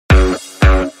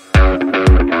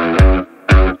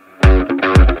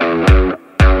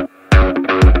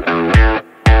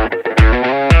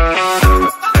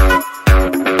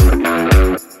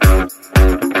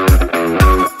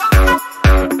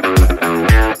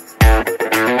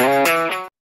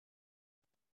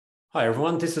Hi,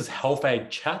 everyone. This is HealthAide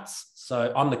Chats.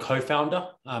 So I'm the co-founder,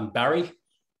 Barry,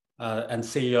 and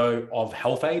CEO of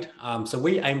HealthAide. So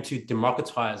we aim to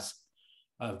democratize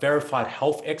verified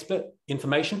health expert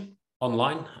information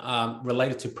online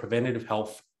related to preventative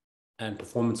health and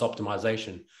performance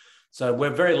optimization. So we're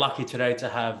very lucky today to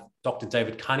have Dr.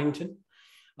 David Cunnington.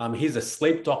 He's a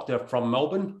sleep doctor from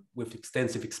Melbourne with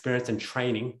extensive experience and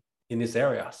training in this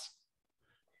area.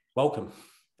 Welcome.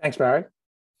 Thanks, Barry.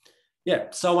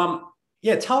 Yeah. So,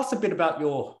 tell us a bit about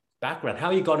your background, how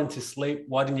you got into sleep.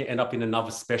 Why didn't you end up in another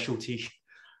specialty?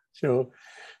 Sure.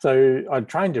 So I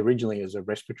trained originally as a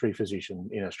respiratory physician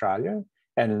in Australia.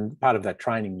 And part of that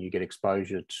training, you get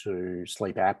exposure to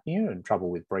sleep apnea and trouble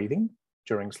with breathing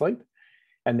during sleep.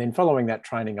 And then following that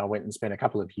training, I went and spent a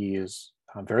couple of years,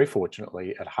 very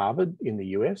fortunately, at Harvard in the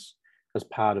US as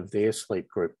part of their sleep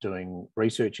group, doing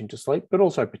research into sleep, but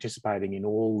also participating in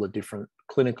all the different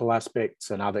clinical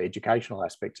aspects and other educational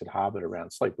aspects at Harvard around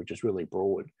sleep, which is really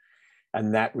broad.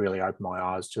 And that really opened my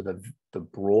eyes to the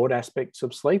broad aspects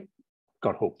of sleep,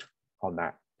 got hooked on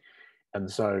that. And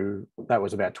so that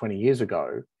was about 20 years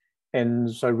ago.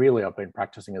 And so really I've been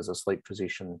practicing as a sleep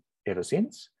physician ever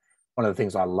since. One of the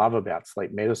things I love about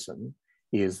sleep medicine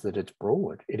is that it's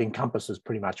broad. It encompasses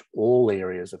pretty much all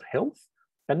areas of health.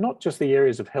 And not just the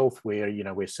areas of health where,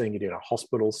 we're seeing it in a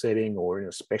hospital setting or in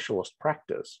a specialist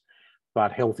practice,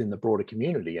 but health in the broader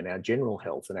community and our general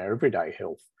health and our everyday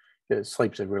health.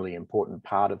 Sleep's a really important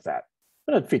part of that.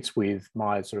 And it fits with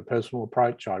my sort of personal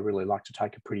approach. I really like to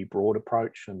take a pretty broad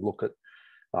approach and look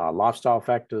at lifestyle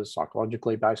factors,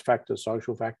 psychologically based factors,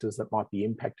 social factors that might be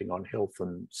impacting on health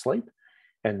and sleep.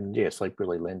 And yeah, sleep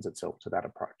really lends itself to that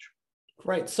approach.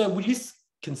 Great. So would you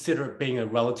consider it being a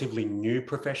relatively new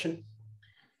profession?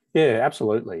 Yeah,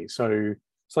 absolutely. So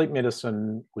sleep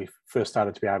medicine, we first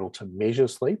started to be able to measure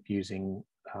sleep using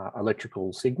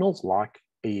electrical signals like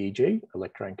EEG,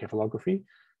 electroencephalography,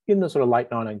 in the sort of late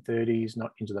 1930s,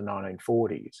 not into the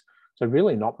 1940s. So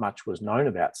really not much was known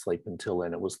about sleep until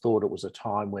then. It was thought it was a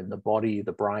time when the body,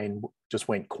 the brain just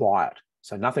went quiet.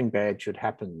 So nothing bad should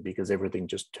happen because everything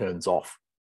just turns off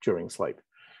during sleep.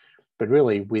 But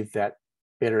really with that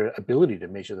better ability to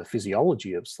measure the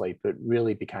physiology of sleep, it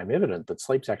really became evident that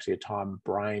sleep's actually a time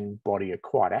brain, body are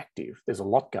quite active. There's a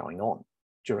lot going on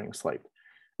during sleep.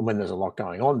 And when there's a lot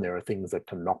going on, there are things that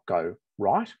can not go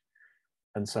right.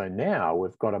 And so now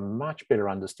we've got a much better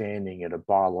understanding at a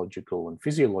biological and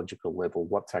physiological level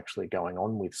what's actually going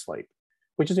on with sleep,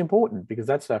 which is important because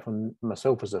that's for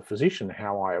myself as a physician,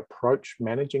 how I approach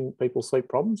managing people's sleep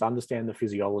problems, understand the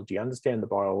physiology, understand the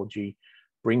biology,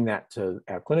 bring that to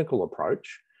our clinical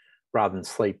approach. Rather than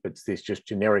sleep, it's this just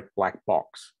generic black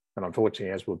box. And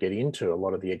unfortunately, as we'll get into, a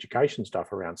lot of the education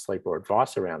stuff around sleep or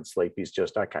advice around sleep is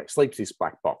just, okay, sleep's this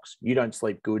black box. You don't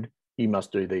sleep good, you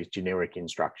must do these generic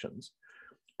instructions.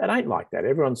 It ain't like that.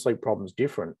 Everyone's sleep problem's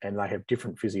different and they have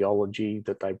different physiology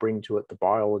that they bring to it. The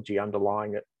biology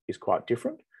underlying it is quite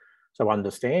different. So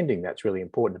understanding that's really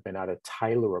important to being able to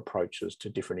tailor approaches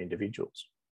to different individuals.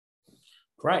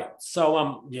 Great. So,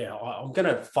 I'm going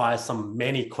to fire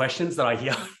many questions that I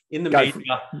hear in the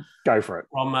media. Go for it.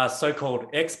 From so-called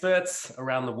experts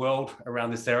around the world, around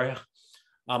this area.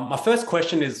 My first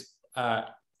question is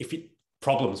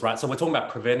problems, right? So we're talking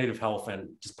about preventative health and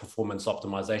just performance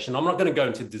optimization. I'm not going to go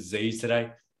into disease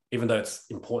today, even though it's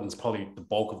important. It's probably the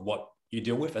bulk of what you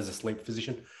deal with as a sleep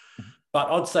physician. But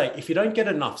I'd say if you don't get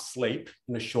enough sleep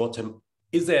in the short term,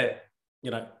 is there,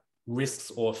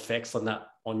 risks or effects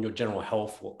on your general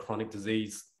health or chronic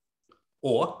disease,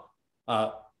 or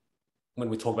when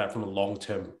we talk about it from a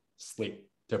long-term sleep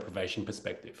deprivation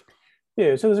perspective?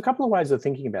 Yeah, so there's a couple of ways of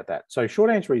thinking about that. So short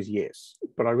answer is yes,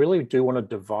 but I really do want to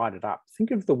divide it up.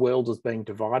 Think of the world as being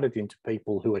divided into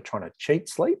people who are trying to cheat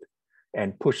sleep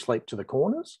and push sleep to the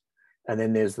corners. And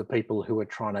then there's the people who are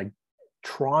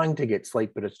trying to get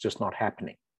sleep, but it's just not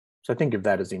happening. So think of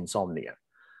that as insomnia.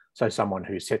 So someone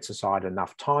who sets aside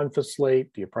enough time for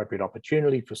sleep, the appropriate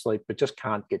opportunity for sleep, but just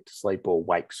can't get to sleep or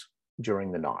wakes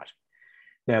during the night.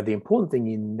 Now, the important thing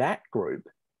in that group,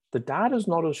 the data is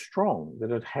not as strong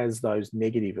that it has those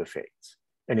negative effects.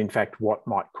 And in fact, what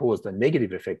might cause the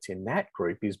negative effects in that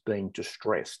group is being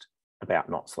distressed about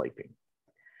not sleeping.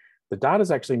 The data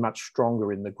is actually much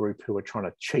stronger in the group who are trying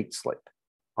to cheat sleep.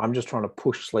 I'm just trying to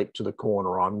push sleep to the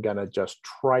corner. I'm going to just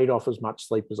trade off as much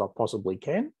sleep as I possibly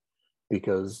can,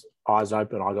 because eyes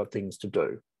open, I got things to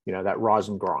do, that rise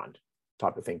and grind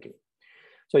type of thinking.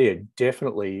 So yeah,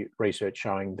 definitely research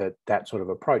showing that sort of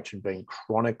approach and being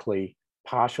chronically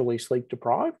partially sleep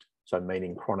deprived, so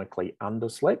meaning chronically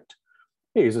underslept,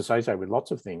 is associated with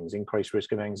lots of things: increased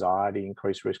risk of anxiety,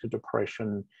 increased risk of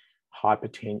depression,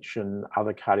 hypertension,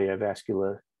 other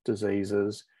cardiovascular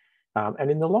diseases.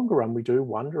 And in the longer run, we do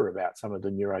wonder about some of the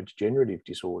neurodegenerative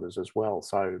disorders as well,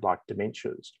 so like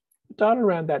dementias. Data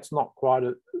around that's not quite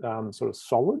sort of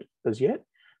solid as yet,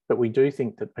 but we do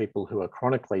think that people who are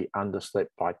chronically underslept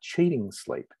by cheating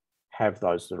sleep have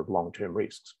those sort of long-term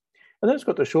risks. And then it's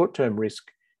got the short-term risk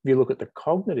if you look at the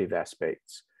cognitive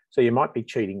aspects. So you might be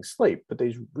cheating sleep, but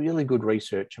there's really good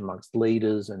research amongst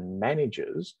leaders and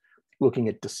managers looking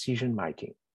at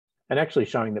decision-making and actually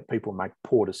showing that people make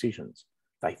poor decisions.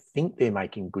 They think they're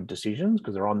making good decisions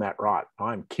because they're on that right.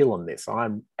 I'm killing this.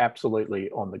 I'm absolutely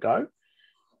on the go.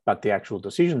 But the actual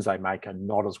decisions they make are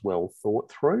not as well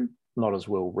thought through, not as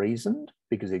well reasoned,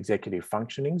 because executive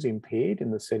functioning is impaired in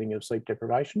the setting of sleep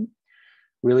deprivation.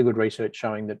 Really good research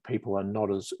showing that people are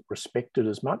not as respected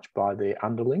as much by their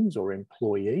underlings or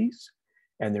employees,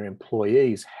 and their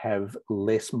employees have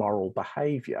less moral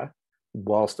behaviour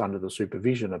whilst under the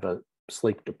supervision of a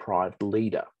sleep-deprived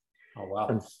leader. Oh, wow.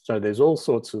 And so there's all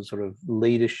sorts of sort of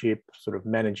leadership, sort of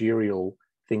managerial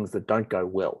things that don't go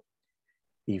well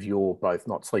if you're both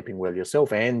not sleeping well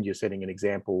yourself and you're setting an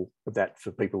example of that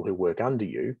for people who work under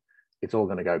you. It's all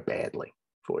going to go badly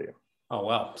for you. Oh,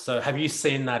 wow. So have you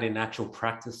seen that in actual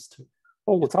practice too?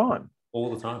 All the time.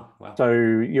 All the time. Wow. So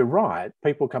you're right.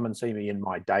 People come and see me in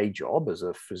my day job as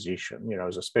a physician,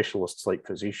 as a specialist sleep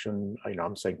physician.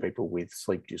 I'm seeing people with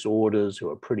sleep disorders who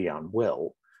are pretty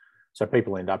unwell. So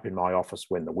people end up in my office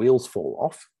when the wheels fall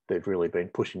off. They've really been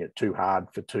pushing it too hard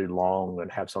for too long and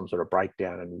have some sort of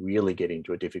breakdown and really get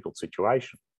into a difficult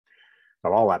situation.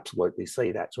 But I'll absolutely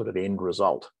see that sort of end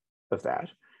result of that.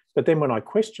 But then when I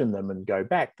question them and go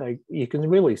back, you can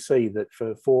really see that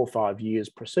for 4 or 5 years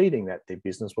preceding that, their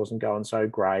business wasn't going so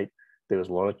great. There was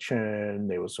a lot of churn.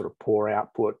 There was sort of poor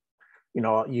output.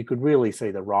 You could really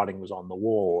see the writing was on the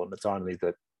wall, and it's only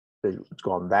that it's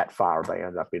gone that far they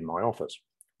end up in my office.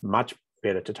 Much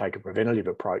better to take a preventative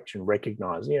approach and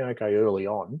recognise, okay, early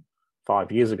on,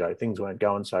 5 years ago, things weren't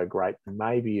going so great. And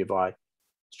maybe if I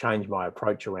change my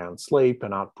approach around sleep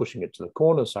and aren't pushing it to the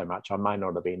corner so much, I may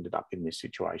not have ended up in this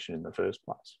situation in the first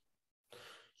place.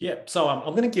 Yeah, so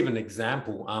I'm going to give an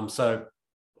example. So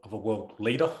of a world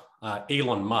leader,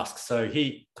 Elon Musk. So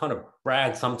he kind of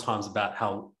brags sometimes about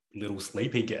how little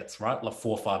sleep he gets, right? Like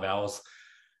 4 or 5 hours.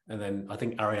 And then I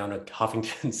think Ariana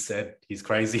Huffington said he's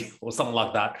crazy or something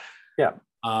like that. Yeah.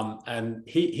 And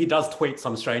he does tweet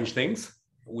some strange things,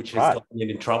 which has got him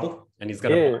in trouble, and he's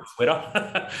going to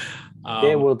Twitter.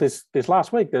 Well, this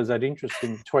last week, there's that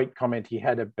interesting tweet comment he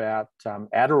had about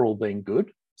Adderall being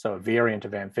good, so a variant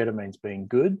of amphetamines being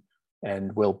good,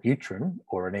 and Wellbutrin,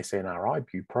 or an SNRI,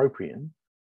 bupropion,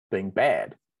 being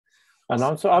bad. And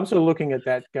I'm sort of looking at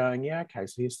that going, yeah, okay,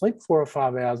 so you sleep 4 or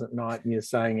 5 hours at night and you're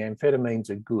saying amphetamines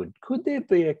are good. Could there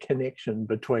be a connection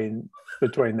between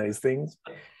these things?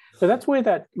 So that's where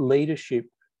that leadership,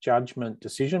 judgment,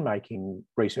 decision-making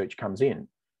research comes in,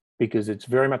 because it's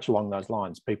very much along those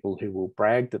lines. People who will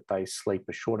brag that they sleep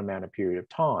a short amount of period of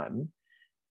time,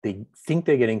 they think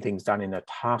they're getting things done in a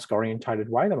task-orientated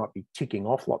way. They might be ticking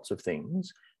off lots of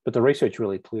things, but the research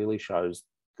really clearly shows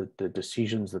that the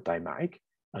decisions that they make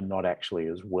are not actually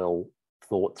as well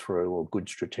thought through or good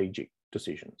strategic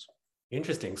decisions.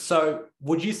 Interesting. So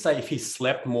would you say if he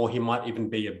slept more, he might even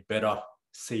be a better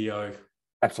CEO?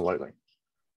 Absolutely.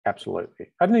 Absolutely.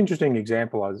 I had an interesting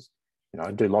example.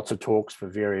 I do lots of talks for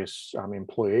various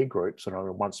employee groups, and I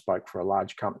once spoke for a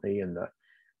large company, and the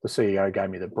CEO gave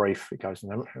me the brief. He goes,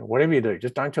 whatever you do,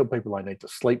 just don't tell people they need to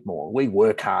sleep more. We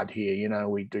work hard here,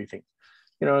 we do things.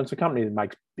 It's a company that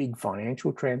makes big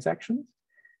financial transactions.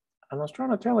 And I was trying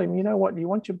to tell him, you know what, you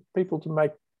want your people to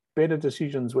make better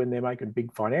decisions when they're making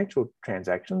big financial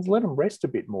transactions. Let them rest a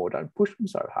bit more. Don't push them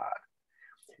so hard.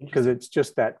 Because it's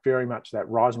just that very much that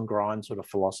rise and grind sort of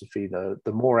philosophy. The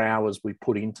more hours we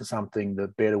put into something, the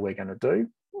better we're going to do.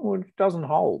 Well, it doesn't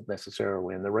hold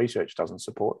necessarily, and the research doesn't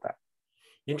support that.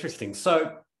 Interesting.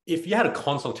 So if you had a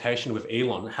consultation with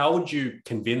Elon, how would you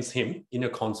convince him in a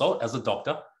consult as a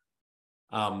doctor?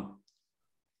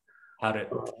 How to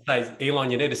say, Elon,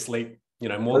 you need to sleep,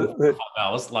 more than 5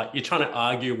 hours. Like, you're trying to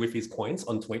argue with his points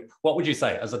on tweet. What would you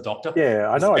say as a doctor? Yeah,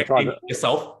 I know. I tried to...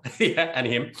 yourself, and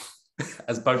him,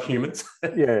 as both humans.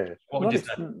 Yeah, what would you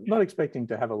say? Not expecting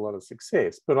to have a lot of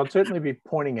success, but I'd certainly be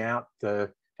pointing out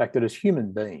the fact that as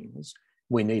human beings,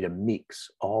 we need a mix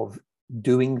of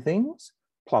doing things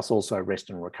plus also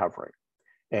rest and recovery.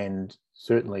 And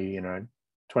certainly,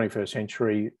 21st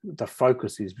century, the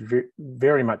focus is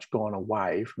very much gone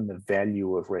away from the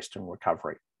value of rest and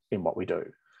recovery in what we do.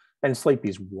 And sleep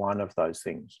is one of those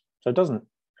things. So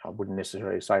I wouldn't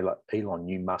necessarily say, like, Elon,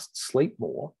 you must sleep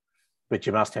more, but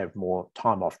you must have more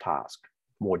time off task,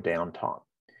 more downtime.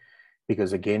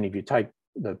 Because again, if you take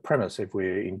the premise, if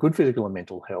we're in good physical and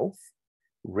mental health,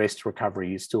 rest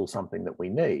recovery is still something that we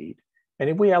need. And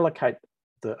if we allocate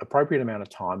the appropriate amount of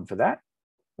time for that,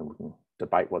 and we can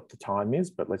debate what the time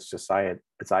is, but let's just say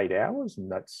it's 8 hours,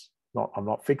 and I'm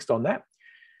not fixed on that.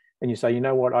 And you say, you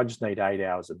know what, I just need 8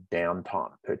 hours of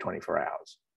downtime per 24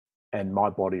 hours. And my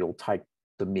body will take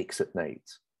the mix it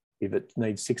needs. If it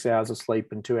needs 6 hours of sleep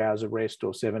and 2 hours of rest,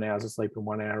 or 7 hours of sleep and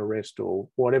 1 hour of rest, or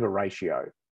whatever ratio,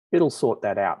 it'll sort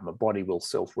that out, and the body will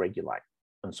self-regulate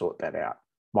and sort that out.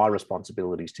 My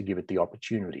responsibility is to give it the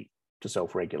opportunity to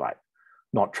self-regulate,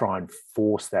 not try and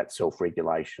force that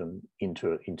self-regulation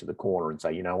into the corner and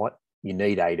say, you know what, you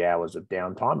need 8 hours of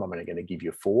downtime. I'm only going to give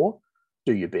you 4.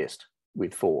 Do your best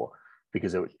with 4,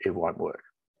 because it won't work.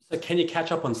 So can you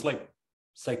catch up on sleep?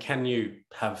 So can you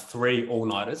have 3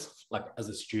 all-nighters, like as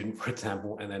a student, for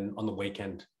example, and then on the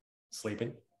weekend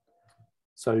sleeping?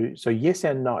 So yes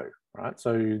and no, right?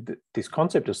 So this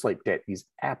concept of sleep debt is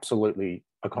absolutely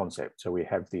a concept. So we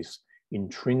have this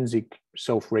intrinsic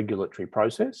self-regulatory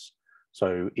process.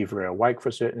 So if we're awake for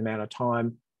a certain amount of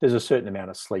time, there's a certain amount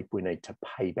of sleep we need to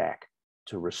pay back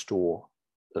to restore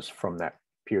us from that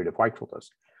period of wakefulness.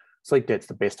 Sleep debt's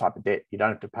the best type of debt. You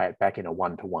don't have to pay it back in a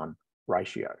 1-to-1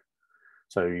 ratio.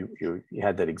 So you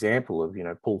had that example of,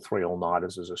 pull 3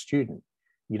 all-nighters as a student.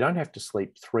 You don't have to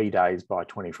sleep 3 days by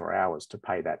 24 hours to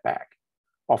pay that back.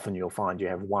 Often you'll find you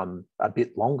have a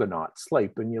bit longer night's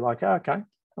sleep, and you're like, oh, okay,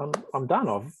 I'm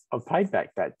done. I've paid back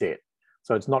that debt.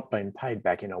 So it's not been paid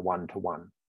back in a 1-to-1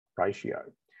 ratio.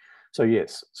 So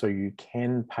yes, so you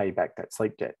can pay back that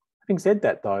sleep debt. Having said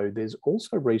that, though, there's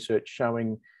also research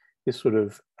showing this sort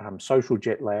of social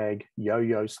jet lag,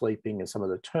 yo-yo sleeping, and some of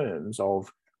the terms of,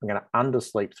 I'm going to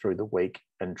undersleep through the week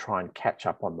and try and catch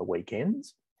up on the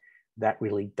weekends. That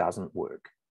really doesn't work,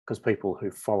 because people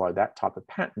who follow that type of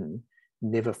pattern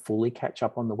never fully catch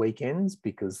up on the weekends,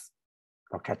 because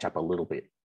they'll catch up a little bit.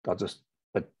 But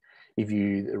if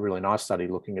a really nice study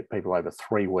looking at people over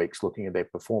 3 weeks, looking at their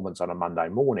performance on a Monday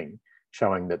morning,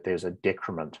 showing that there's a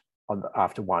decrement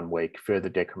after 1 week, further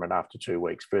decrement after 2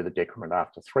 weeks, further decrement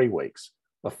after 3 weeks,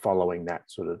 of following that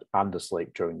sort of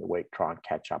undersleep during the week, try and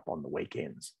catch up on the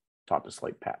weekends type of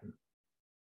sleep pattern.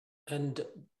 And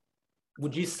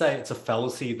would you say it's a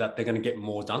fallacy that they're going to get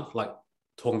more done? Like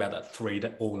talking about that 3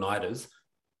 all-nighters,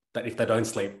 that if they don't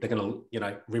sleep, they're going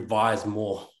to, revise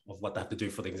more of what they have to do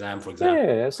for the exam, for example.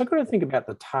 Yeah, so I've got to think about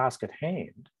the task at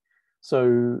hand.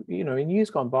 So, in years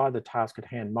gone by, the task at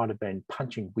hand might have been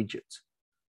punching widgets.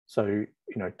 So,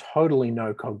 totally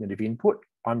no cognitive input.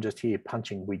 I'm just here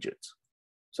punching widgets.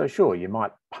 So sure, you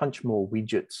might punch more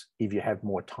widgets if you have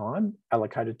more time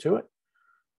allocated to it,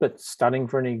 but studying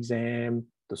for an exam,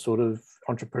 the sort of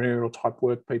entrepreneurial type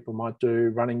work people might do,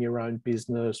 running your own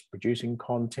business, producing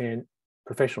content,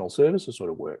 professional services sort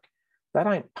of work, that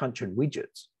ain't punching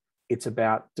widgets. It's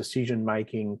about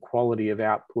decision-making, quality of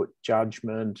output,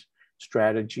 judgment,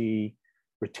 strategy,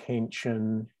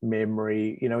 retention,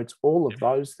 memory, it's all of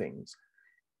those things.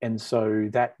 And so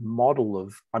that model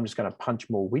of, I'm just going to punch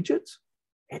more widgets,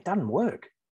 it doesn't work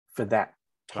for that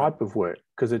type of work,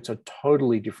 because it's a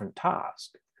totally different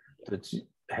task that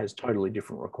has totally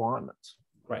different requirements.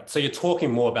 Right. So you're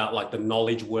talking more about like the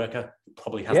knowledge worker who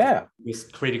probably has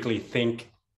to critically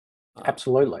think.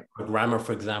 Absolutely. A programmer,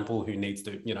 for example, who needs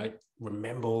to,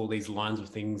 remember all these lines of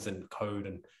things and code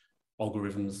and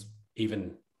algorithms.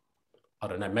 Even, I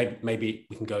don't know, maybe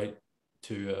we can go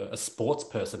to a sports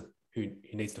person who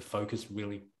needs to focus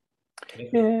really.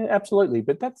 Yeah, absolutely.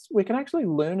 But we can actually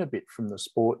learn a bit from the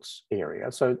sports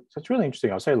area. So it's really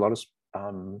interesting. I see a lot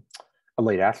of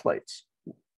elite athletes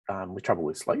with trouble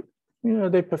with sleep.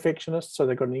 They're perfectionists, so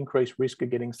they've got an increased risk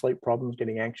of getting sleep problems,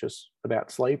 getting anxious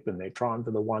about sleep, and they're trying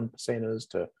for the 1%ers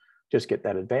to just get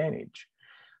that advantage.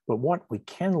 But what we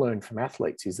can learn from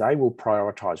athletes is they will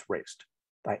prioritize rest.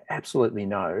 They absolutely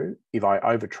know, if I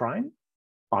overtrain,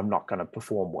 I'm not going to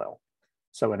perform well.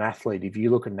 So an athlete, if you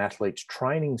look at an athlete's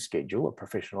training schedule, a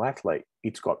professional athlete,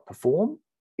 it's got perform,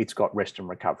 it's got rest and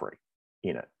recovery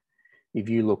in it. If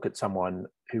you look at someone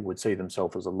who would see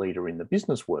themselves as a leader in the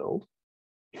business world,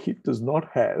 it does not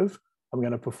have, I'm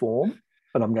going to perform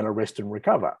and I'm going to rest and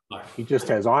recover. It just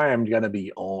has, I am going to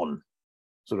be on,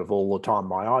 sort of all the time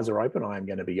my eyes are open, I am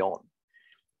going to be on.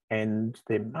 And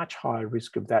they're much higher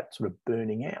risk of that sort of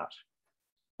burning out.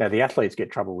 Now, the athletes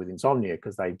get trouble with insomnia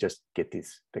because they just get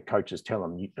this, the coaches tell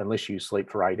them, unless you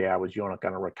sleep for 8 hours, you're not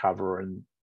going to recover and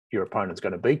your opponent's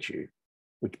going to beat you,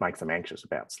 which makes them anxious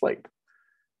about sleep.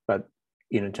 But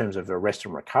in terms of the rest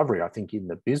and recovery, I think in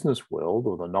the business world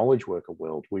or the knowledge worker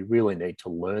world, we really need to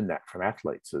learn that from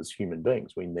athletes as human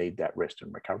beings. We need that rest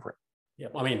and recovery. Yeah,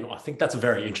 I mean, I think that's a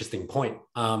very interesting point.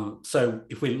 So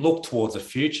if we look towards the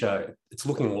future, it's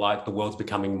looking like the world's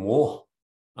becoming more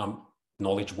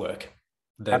knowledge work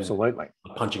than Absolutely.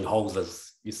 punching holes,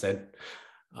 as you said,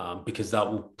 because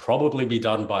that will probably be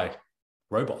done by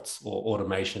robots or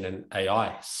automation and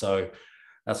AI. So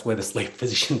that's where the sleep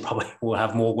physician probably will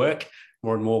have more work,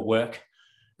 more and more work.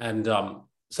 And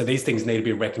so these things need to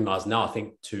be recognized now, I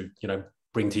think, to,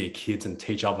 bring to your kids and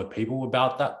teach other people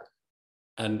about that.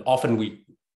 And often we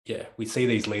see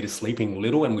these leaders sleeping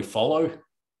little and we follow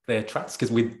their tracks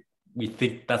because we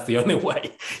think that's the only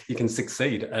way you can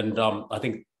succeed. And I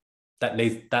think that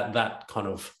needs that kind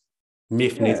of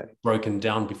myth needs to be broken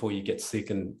down before you get sick.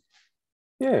 And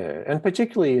and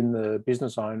particularly in the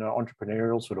business owner,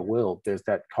 entrepreneurial sort of world, there's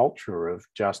that culture of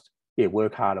just,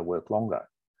 work harder, work longer.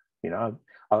 I'm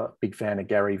a big fan of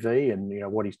Gary Vee and,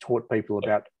 what he's taught people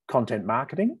about content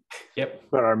marketing. Yep.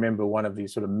 But I remember one of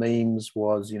these sort of memes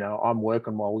was, I'm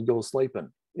working while you're sleeping.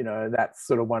 That's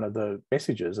sort of one of the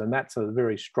messages. And that's a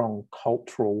very strong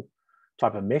cultural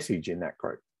type of message in that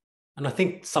group. And I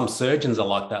think some surgeons are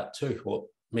like that too, or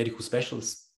medical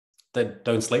specialists. They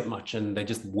don't sleep much and they're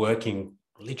just working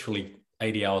literally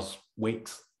 80 hours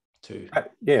weeks too.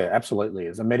 Yeah, absolutely.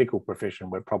 As a medical profession,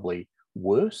 we're probably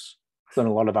worse than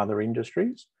a lot of other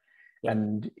industries. Yeah.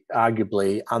 And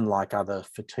arguably, unlike other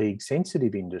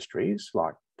fatigue-sensitive industries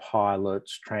like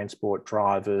pilots, transport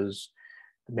drivers,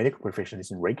 the medical profession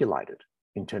isn't regulated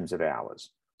in terms of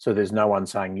hours. So there's no one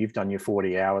saying, you've done your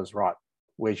 40 hours, right,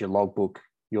 where's your logbook?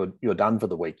 You're done for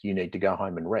the week. You need to go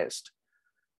home and rest.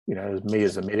 Me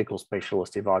as a medical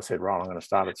specialist, if I said, right, I'm going to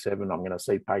start at 7, I'm going to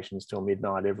see patients till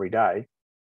midnight every day,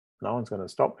 no one's going to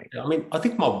stop me. I mean, I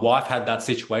think my wife had that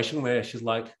situation where she's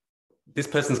like, this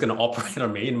person's going to operate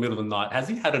on me in the middle of the night. Has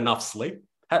he had enough sleep?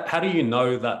 How do you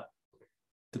know that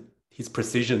his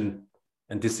precision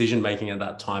and decision-making at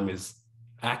that time is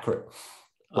accurate?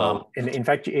 Well, in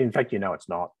fact, it's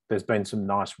not. There's been some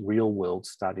nice real-world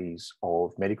studies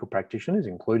of medical practitioners,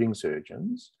 including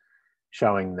surgeons,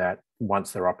 showing that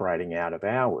once they're operating out of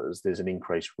hours, there's an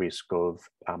increased risk of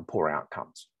poor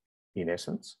outcomes, in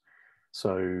essence.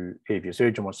 So if your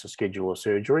surgeon wants to schedule a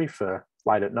surgery for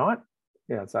late at night,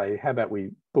 I'd say, how about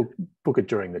we book it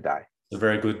during the day? A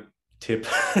very good tip.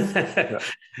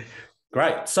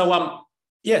 Great. So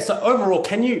so overall,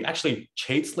 can you actually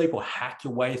cheat sleep or hack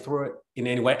your way through it in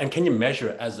any way? And can you measure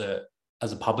it as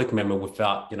a public member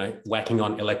without, whacking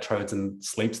on electrodes and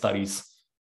sleep studies?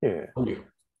 Yeah.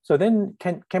 So then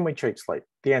can we cheat sleep?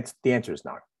 The answer is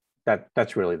no.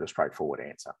 That's really the straightforward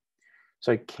answer.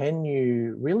 So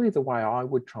the way I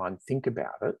would try and think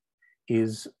about it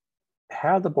is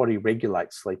how the body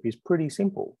regulates sleep is pretty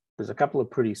simple. There's a couple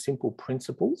of pretty simple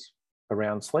principles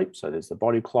around sleep. So there's the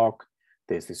body clock,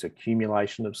 there's this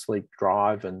accumulation of sleep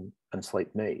drive and sleep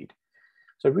need.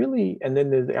 So really, and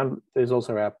then there's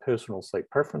also our personal sleep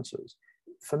preferences.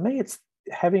 For me, it's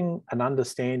having an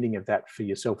understanding of that for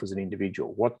yourself as an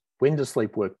individual. When does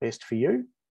sleep work best for you?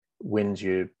 When's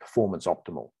your performance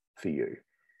optimal for you?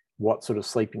 What sort of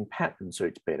sleeping pattern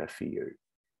suits better for you?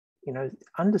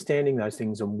 Understanding those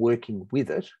things and working with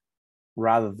it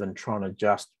rather than trying to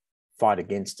just fight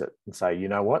against it and say, you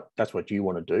know what, that's what you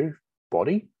want to do,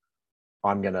 body.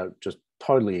 I'm going to just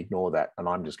totally ignore that. And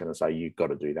I'm just going to say, you've got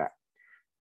to do that.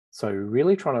 So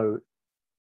really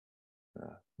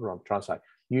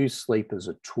use sleep as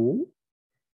a tool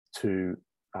to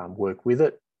work with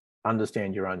it,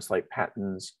 understand your own sleep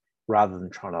patterns rather than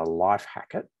trying to life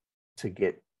hack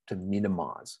it to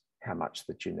minimize how much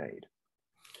that you need.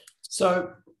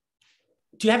 So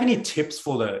do you have any tips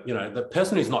for the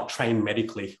person who's not trained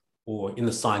medically or in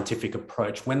the scientific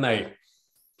approach when they,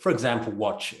 for example,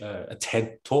 watch a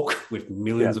TED talk with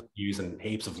millions of views and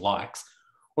heaps of likes?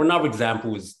 Or another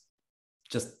example is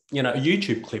just, a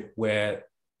YouTube clip where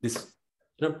this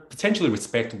potentially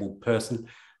respectable person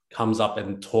comes up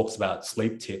and talks about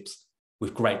sleep tips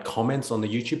with great comments on the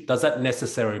YouTube. Does that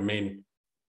necessarily mean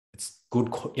it's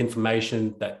good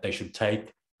information that they should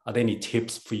take? Are there any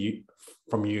tips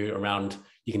from you around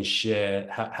you can share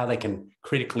how they can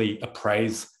critically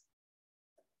appraise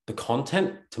the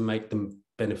content to make them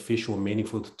beneficial and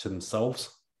meaningful to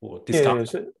themselves or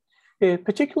discuss?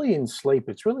 Particularly in sleep,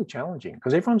 it's really challenging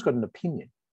because everyone's got an opinion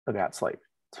about sleep.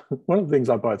 One of the things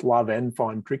I both love and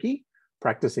find tricky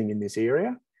practicing in this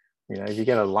area, if you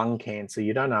get a lung cancer,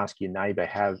 you don't ask your neighbour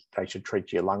how they should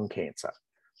treat your lung cancer.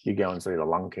 You go and see the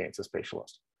lung cancer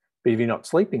specialist. But if you're not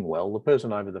sleeping well, the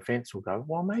person over the fence will go,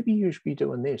 well, maybe you should be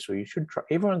doing this, or you should try.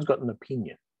 Everyone's got an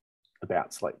opinion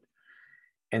about sleep.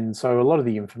 And so a lot of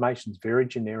the information is very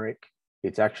generic.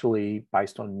 It's actually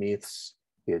based on myths.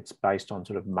 It's based on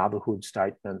sort of motherhood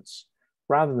statements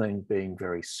rather than being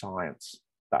very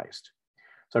science-based.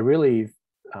 So really,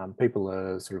 people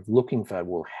are sort of looking for,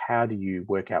 well, how do you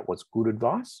work out what's good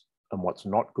advice and what's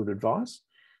not good advice?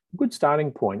 A good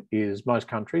starting point is most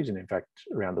countries, and in fact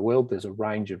around the world, there's a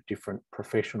range of different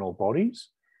professional bodies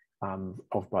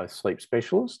of both sleep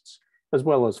specialists, as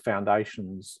well as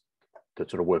foundations that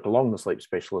sort of work along the sleep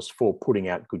specialists for putting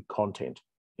out good content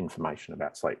information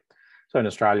about sleep. So in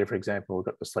Australia, for example, we've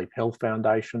got the Sleep Health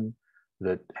Foundation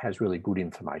that has really good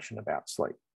information about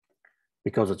sleep.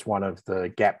 Because it's one of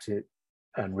the gaps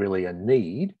and really a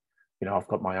need, you know, I've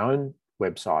got my own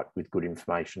website with good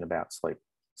information about sleep,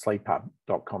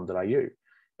 sleephub.com.au,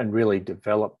 and really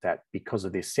developed that because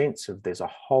of this sense of there's a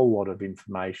whole lot of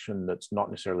information that's not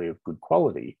necessarily of good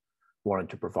quality, wanting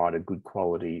to provide a good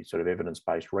quality sort of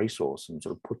evidence-based resource and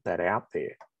sort of put that out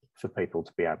there for people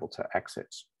to be able to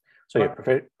access. So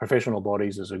yeah, professional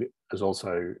bodies is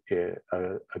also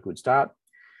a good start.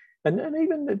 And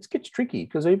even it gets tricky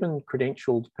because even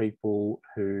credentialed people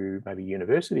who may be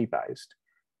university-based,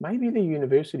 maybe the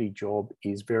university job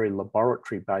is very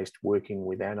laboratory-based, working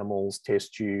with animals,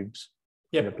 test tubes,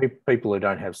 you know, people who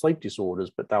don't have sleep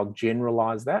disorders, but they'll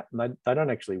generalize that and they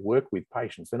don't actually work with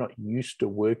patients. They're not used to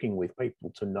working with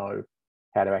people to know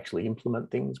how to actually implement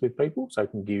things with people. So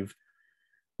it can give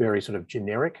very sort of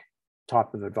generic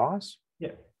type of advice.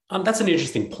 Yeah, that's an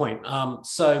interesting point.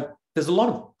 So there's a lot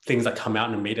of things that come out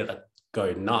in the media that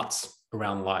go nuts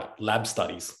around like lab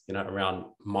studies, you know, around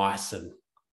mice and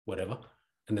whatever.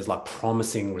 And there's like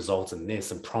promising results in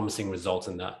this and promising results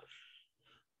in that.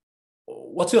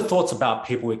 What's your thoughts about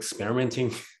people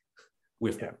experimenting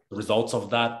with the results of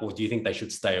that? Or do you think they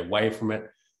should stay away from it?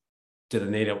 Do they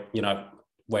need to, you know,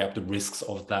 weigh up the risks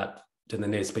of that? Do they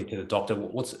need to speak to the doctor?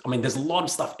 I mean, there's a lot of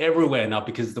stuff everywhere now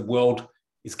because the world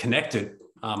is connected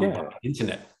by the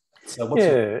internet. So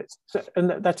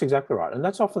and that's exactly right. And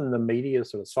that's often the media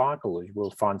sort of cycle is we'll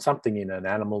find something in an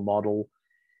animal model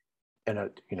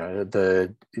and you know,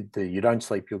 the you don't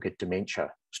sleep, you'll get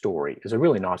dementia story is a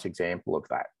really nice example of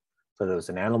that. So there was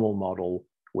an animal model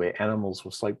where animals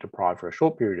were sleep deprived for a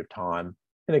short period of time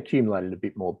and accumulated a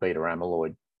bit more beta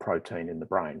amyloid protein in the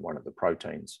brain, one of the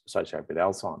proteins associated with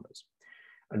Alzheimer's.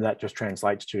 And that just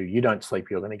translates to you don't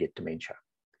sleep, you're going to get dementia.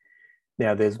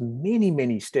 Now, there's many,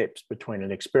 many steps between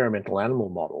an experimental animal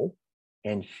model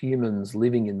and humans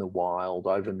living in the wild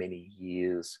over many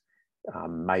years,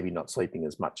 maybe not sleeping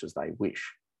as much as they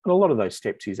wish. And a lot of those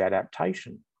steps is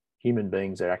adaptation. Human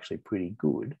beings are actually pretty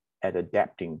good at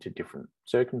adapting to different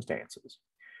circumstances.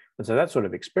 And so that sort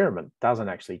of experiment doesn't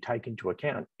actually take into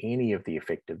account any of the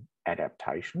effect of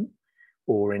adaptation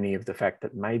or any of the fact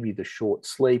that maybe the short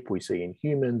sleep we see in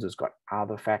humans has got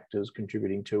other factors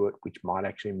contributing to it, which might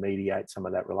actually mediate some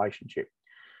of that relationship.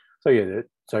 So yeah,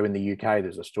 so in the UK,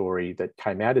 there's a story that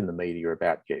came out in the media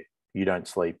about, you don't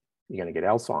sleep, you're going to get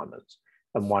Alzheimer's.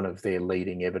 And one of their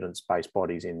leading evidence-based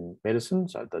bodies in medicine,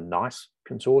 so the NICE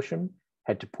consortium,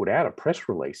 had to put out a press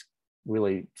release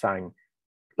really saying,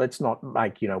 let's not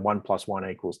make, 1 +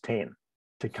 1 = 10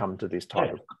 to come to this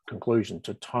type of conclusion,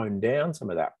 to tone down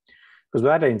some of that. Because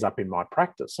that ends up in my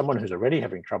practice. Someone who's already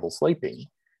having trouble sleeping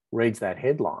reads that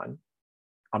headline,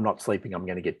 I'm not sleeping, I'm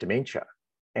going to get dementia.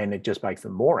 And it just makes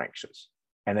them more anxious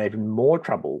and even more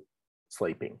trouble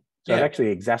sleeping. So it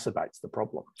actually exacerbates the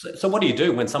problem. So what do you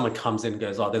do when someone comes in and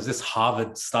goes, there's this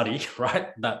Harvard study, right,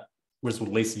 that was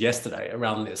released yesterday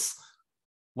around this?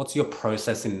 What's your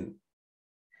process in?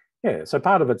 Yeah, so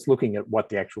part of it's looking at what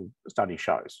the actual study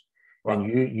shows. Right. And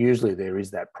usually there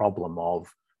is that problem of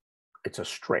it's a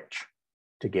stretch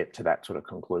to get to that sort of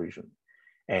conclusion,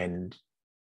 and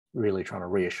really trying to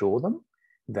reassure them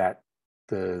that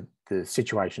the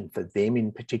situation for them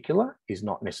in particular is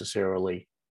not necessarily,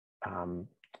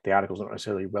 the article's not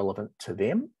necessarily relevant to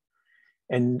them.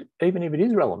 And even if it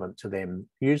is relevant to them,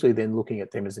 usually then looking at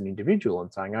them as an individual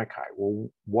and saying, okay, well,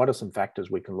 what are some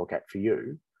factors we can look at for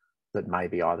you that may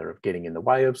be either of getting in the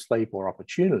way of sleep or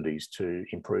opportunities to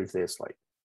improve their sleep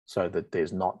so that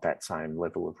there's not that same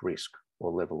level of risk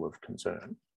or level of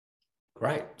concern.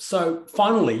 Great. So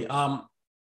finally,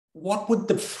 what would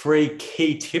the 3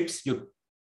 key tips you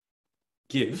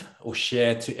give or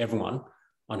share to everyone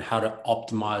on how to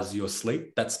optimize your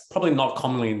sleep? That's probably not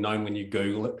commonly known when you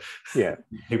Google it. Yeah.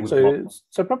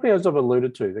 So probably as I've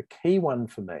alluded to, the key one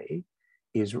for me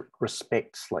is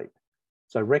respect sleep.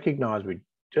 So recognize we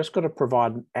just got to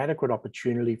provide an adequate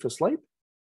opportunity for sleep.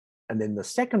 And then the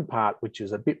second part, which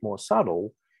is a bit more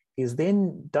subtle, is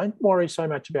then don't worry so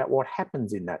much about what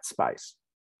happens in that space.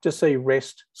 Just see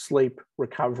rest, sleep,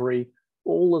 recovery,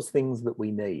 all those things that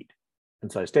we need.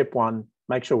 And so step 1,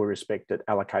 make sure we respect it,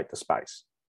 allocate the space.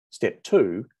 Step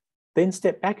 2, then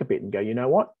step back a bit and go, you know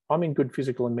what? I'm in good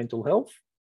physical and mental health.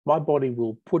 My body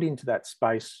will put into that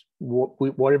space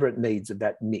whatever it needs of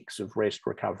that mix of rest,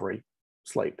 recovery,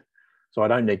 sleep. So I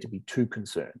don't need to be too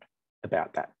concerned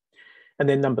about that. And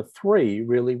then number 3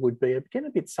 really would be, again, a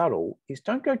bit subtle, is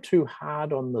don't go too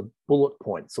hard on the bullet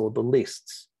points or the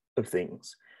lists of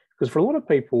things. Because for a lot of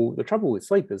people, the trouble with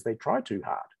sleep is they try too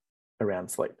hard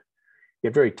around sleep. They're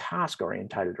very task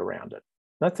orientated around it.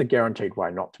 That's a guaranteed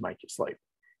way not to make you sleep.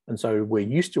 And so we're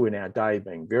used to in our day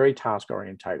being very task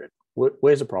orientated.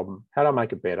 Where's the problem? How do I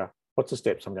make it better? What's the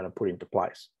steps I'm going to put into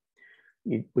place?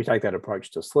 We take that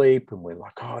approach to sleep and we're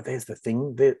like, oh, there's the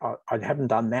thing. I haven't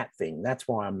done that thing. That's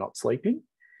why I'm not sleeping.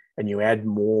 And you add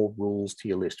more rules to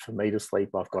your list. For me to sleep,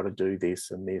 I've got to do this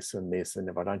and this and this. And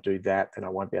if I don't do that, then I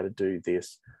won't be able to do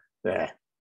this. That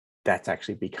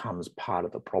actually becomes part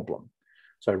of the problem.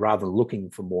 So rather than looking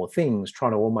for more things,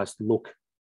 trying to almost look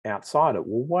outside it.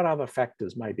 Well, what other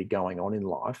factors may be going on in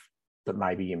life that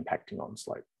may be impacting on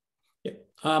sleep? Yeah.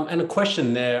 And a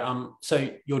question there. So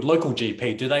your local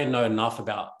GP, do they know enough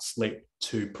about sleep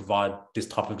to provide this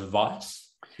type of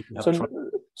advice?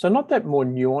 So not that more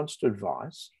nuanced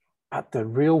advice, but the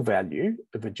real value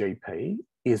of a GP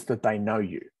is that they know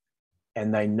you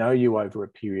and they know you over a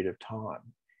period of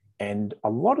time. And a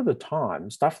lot of the time,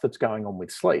 stuff that's going on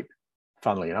with sleep,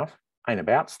 funnily enough, ain't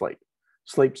about sleep.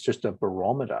 Sleep's just a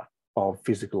barometer of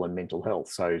physical and mental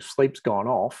health. So sleep's gone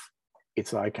off.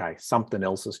 It's okay, something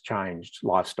else has changed,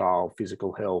 lifestyle,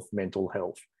 physical health, mental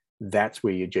health. That's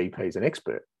where your GP is an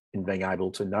expert in being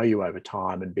able to know you over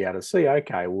time and be able to see,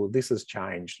 okay, well, this has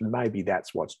changed and maybe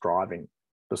that's what's driving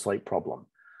the sleep problem.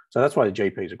 So that's why the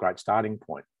GP is a great starting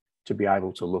point to be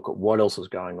able to look at what else is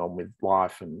going on with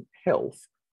life and health,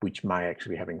 which may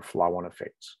actually be having flow-on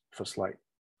effects for sleep.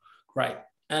 Great.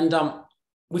 And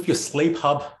with your Sleep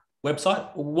Hub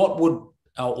website, what would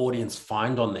our audience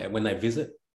find on there when they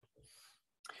visit?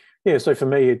 Yeah, so for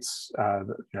me, it's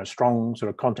strong sort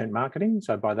of content marketing.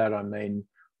 So by that, I mean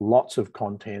lots of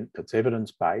content that's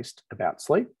evidence-based about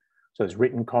sleep. So there's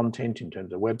written content in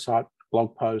terms of website,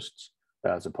 blog posts,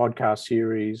 there's a podcast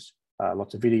series,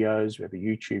 lots of videos. We have a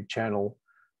YouTube channel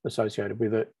associated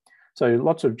with it. So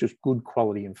lots of just good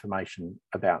quality information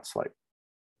about sleep.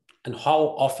 And how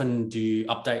often do you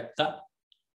update that?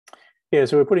 Yeah,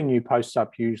 so we're putting new posts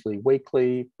up usually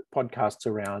weekly, podcasts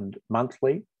around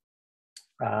monthly.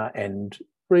 And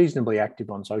reasonably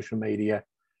active on social media.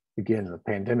 Again, the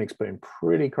pandemic's been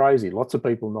pretty crazy. Lots of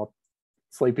people not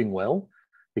sleeping well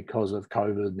because of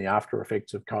COVID and the after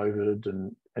effects of COVID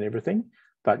and everything.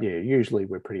 But yeah, usually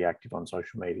we're pretty active on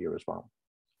social media as well.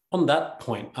 On that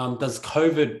point, does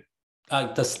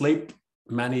sleep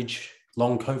manage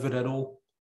long COVID at all?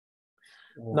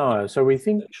 No, so we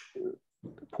think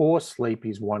poor sleep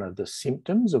is one of the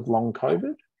symptoms of long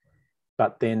COVID,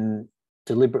 but then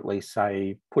deliberately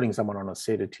say putting someone on a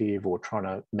sedative or trying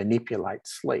to manipulate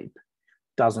sleep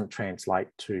doesn't translate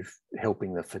to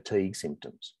helping the fatigue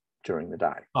symptoms during the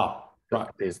day. Oh, right.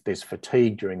 There's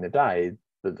fatigue during the day,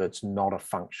 but that's not a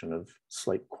function of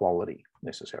sleep quality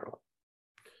necessarily.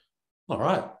 All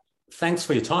right. Thanks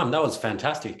for your time. That was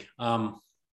fantastic. Do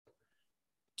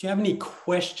you have any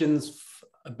questions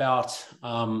about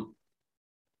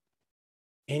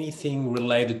anything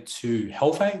related to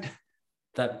HealthAide?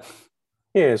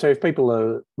 Yeah, so if people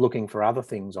are looking for other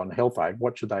things on HealthAide,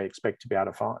 what should they expect to be able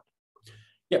to find?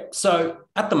 Yeah, so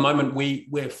at the moment,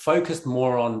 we're focused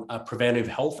more on preventive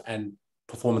health and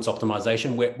performance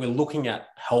optimization. We're looking at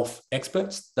health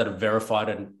experts that are verified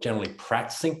and generally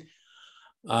practicing.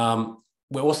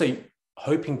 We're also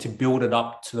hoping to build it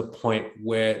up to the point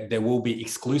where there will be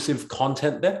exclusive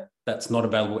content there that's not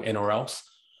available anywhere else,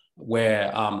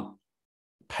 where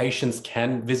patients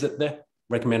can visit there,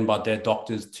 recommended by their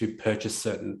doctors to purchase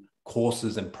certain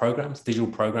courses and programs, digital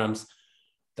programs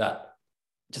that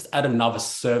just add another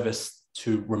service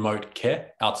to remote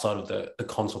care outside of the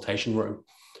consultation room.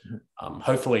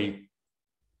 Hopefully,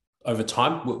 over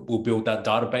time, we'll build that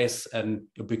database and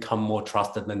it'll become more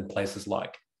trusted than places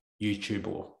like YouTube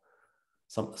or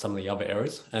some of the other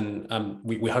areas. And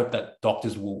we hope that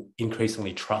doctors will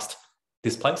increasingly trust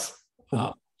this place,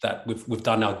 that we've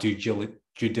done our due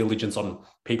diligence on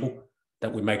people,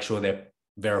 that we make sure they're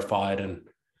verified and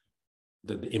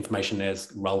the information there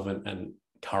is relevant and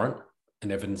current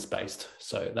and evidence-based.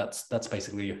 So that's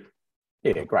basically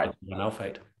great.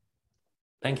 HealthAide.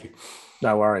 Thank you.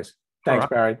 No worries. Thanks,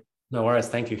 Barry. No worries.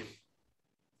 Thank you.